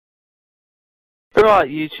Right,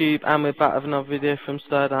 YouTube, and we're back with another video from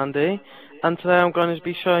Stirred Andy, and today I'm going to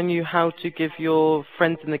be showing you how to give your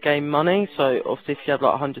friends in the game money. So obviously if you have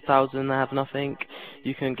like 100,000 and they have nothing,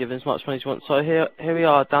 you can give them as much money as you want. So here we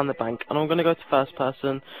are down the bank, and I'm going to go to first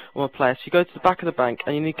person on my player. So you go to the back of the bank,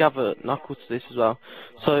 and you need to gather knuckles to this as well.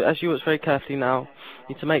 So as you watch very carefully now,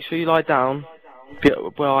 you need to make sure you lie down,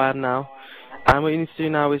 where I am now, and what you need to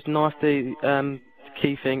do now is knife the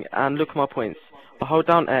key thing and look at my points. I hold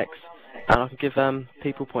down X, and I can give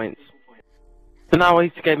people points. So now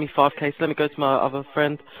he gave me 5k, so let me go to my other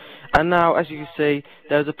friend. And now, as you can see,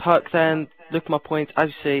 there's a perk there, look at my points. As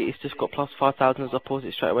you see, it's just got plus 5,000 as I pause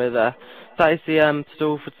it straight away there. That is the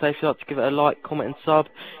tutorial for today. If you'd like to give it a like, comment and sub,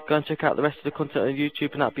 go and check out the rest of the content on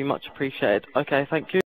YouTube, and that'd be much appreciated. Okay, thank you.